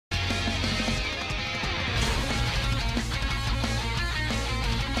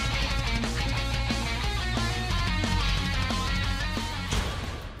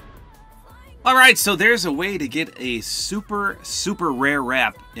Alright, so there's a way to get a super rare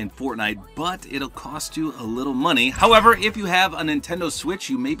wrap in Fortnite, but it'll cost you a little money. However, if you have a Nintendo Switch,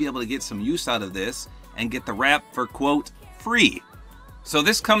 you may be able to get some use out of this and get the wrap for, quote, free. So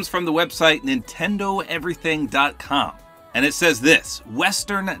this comes from the website nintendoeverything.com. And it says this: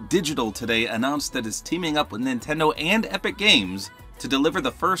 Western Digital today announced that it's teaming up with Nintendo and Epic Games to deliver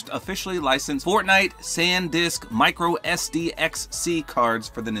the first officially licensed Fortnite SanDisk Micro SD XC cards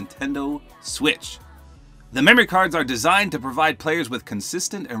for the Nintendo Switch. The memory cards are designed to provide players with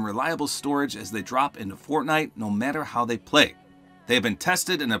consistent and reliable storage as they drop into Fortnite no matter how they play. They have been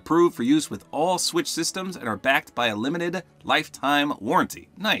tested and approved for use with all Switch systems and are backed by a limited lifetime warranty.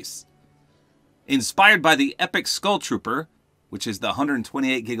 Nice. Inspired by the Epic Skull Trooper, which is the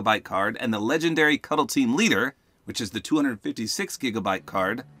 128GB card, and the legendary Cuddle Team Leader, which is the 256GB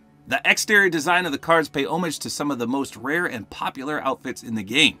card, the exterior design of the cards pay homage to some of the most rare and popular outfits in the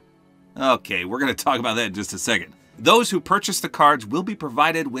game. Okay, we're going to talk about that in just a second. Those who purchase the cards will be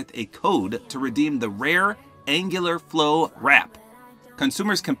provided with a code to redeem the rare Angular Flow wrap.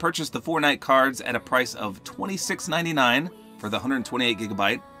 Consumers can purchase the Fortnite cards at a price of $26.99 for the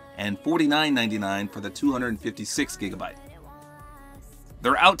 128GB and $49.99 for the 256GB.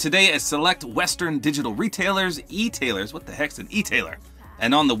 They're out today at select Western Digital retailers, e-tailers, what the heck's an e-tailer,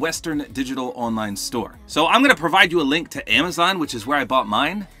 and on the Western Digital online store. So I'm going to provide you a link to Amazon, which is where I bought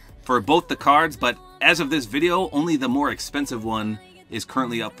mine, for both the cards, but as of this video, only the more expensive one is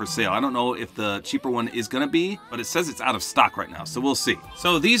currently up for sale. I don't know if the cheaper one is going to be, but it says it's out of stock right now, so we'll see.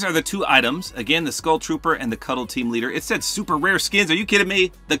 So these are the two items. Again, the Skull Trooper and the Cuddle Team Leader. It said super rare skins. Are you kidding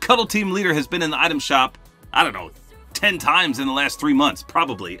me? The Cuddle Team Leader has been in the item shop, I don't know, 10 times in the last 3 months,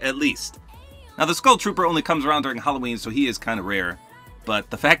 probably, at least. Now, the Skull Trooper only comes around during Halloween, so he is kind of rare, but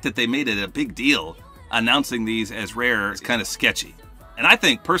the fact that they made it a big deal announcing these as rare is kind of sketchy. And I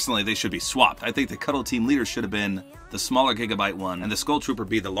think, personally, they should be swapped. I think the Cuddle Team Leader should have been the smaller gigabyte one, and the Skull Trooper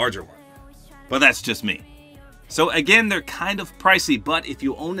be the larger one. But that's just me. So again, they're kind of pricey, but if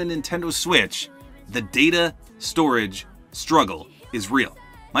you own a Nintendo Switch, the data storage struggle is real.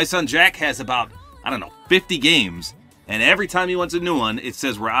 My son Jack has about, I don't know, 50 games, and every time he wants a new one, it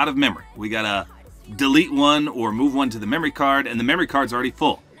says we're out of memory. We gotta delete one or move one to the memory card, and the memory card's already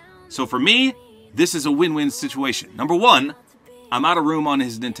full. So for me, this is a win-win situation. Number one, I'm out of room on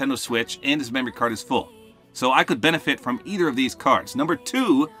his Nintendo Switch, and his memory card is full. So I could benefit from either of these cards. Number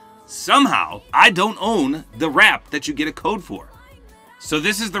two, somehow, I don't own the wrap that you get a code for. So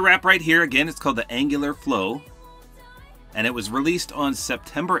this is the wrap right here. Again, it's called the Angular Flow, and it was released on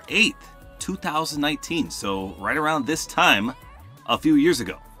September 8th. 2019, so right around this time a few years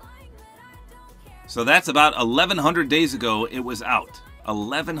ago. So that's about 1,100 days ago it was out.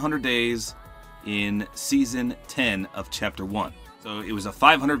 1,100 days in Season 10 of Chapter 1. So it was a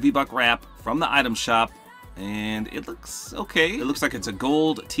 500 V-Buck wrap from the item shop, and it looks okay. It looks like it's a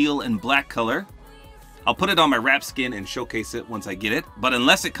gold, teal, and black color. I'll put it on my wrap skin and showcase it once I get it, but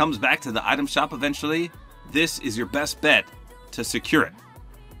unless it comes back to the item shop eventually, this is your best bet to secure it.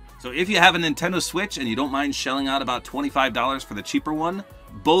 So if you have a Nintendo Switch and you don't mind shelling out about $25 for the cheaper one,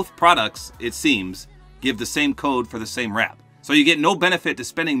 both products, it seems, give the same code for the same wrap. So you get no benefit to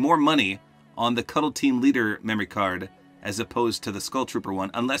spending more money on the Cuddle Team Leader memory card as opposed to the Skull Trooper one,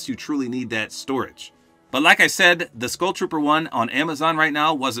 unless you truly need that storage. But like I said, the Skull Trooper one on Amazon right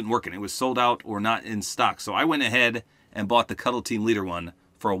now wasn't working. It was sold out or not in stock. So I went ahead and bought the Cuddle Team Leader one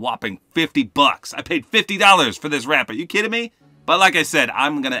for a whopping 50 bucks. I paid $50 for this wrap. Are you kidding me? But like I said,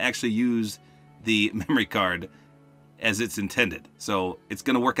 I'm going to actually use the memory card as it's intended. So it's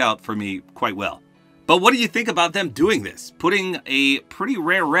going to work out for me quite well. But what do you think about them doing this? Putting a pretty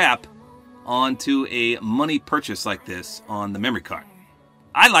rare wrap onto a money purchase like this on the memory card.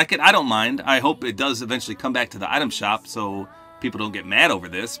 I like it. I don't mind. I hope it does eventually come back to the item shop so people don't get mad over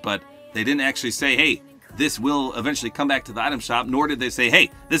this. But they didn't actually say, hey, this will eventually come back to the item shop. Nor did they say,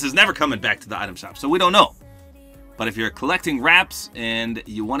 hey, this is never coming back to the item shop. So we don't know. But if you're collecting wraps and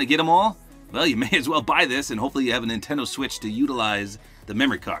you want to get them all, well, you may as well buy this, and hopefully you have a Nintendo Switch to utilize the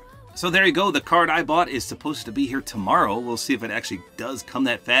memory card. So there you go. The card I bought is supposed to be here tomorrow. We'll see if it actually does come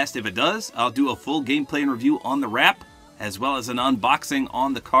that fast. If it does, I'll do a full gameplay and review on the wrap, as well as an unboxing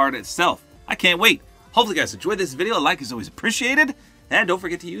on the card itself. I can't wait. Hopefully you guys enjoyed this video. A like is always appreciated. And don't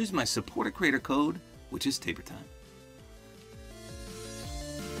forget to use my Support-A-Creator code, which is tabortime.